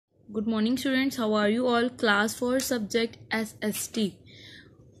Good morning students, how are you all? Class 4 subject s.st.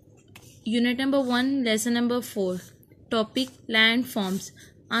 Unit number 1, lesson number 4. Topic landforms.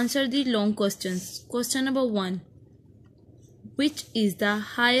 Answer the long questions. Question number 1. Which is the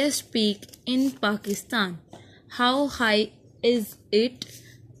highest peak in Pakistan? How high is it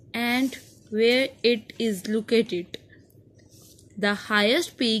and where it is located? The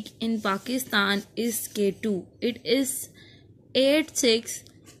highest peak in Pakistan is K2. It is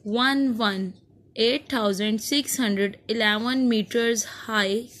 8,611 meters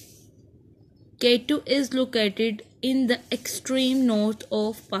high. K2 is located in the extreme north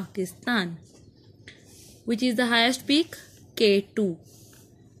of Pakistan. Which is the highest peak? K2.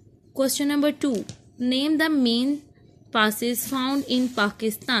 Question number 2. Name the main passes found in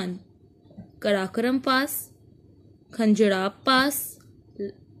Pakistan. Karakoram Pass, Khanjarab Pass,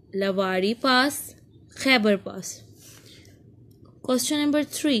 Lawari Pass, Khyber Pass. Question number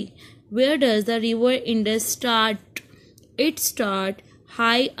 3. Where does the river Indus start? It starts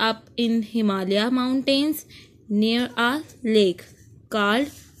high up in Himalaya mountains near a lake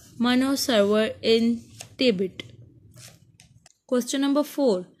called Manosarovar in Tibet. Question number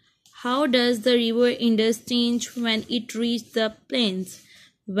 4. How does the river Indus change when it reaches the plains?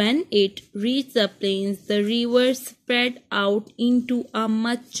 When it reaches the plains, the river spread out into a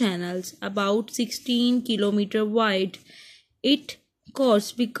mud channels about 16 km wide. Its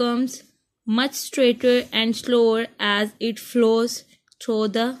course becomes much straighter and slower as it flows through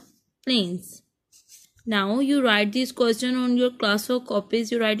the plains. Now you write this question on your classwork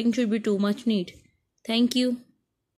copies. Your writing should be too much neat. Thank you.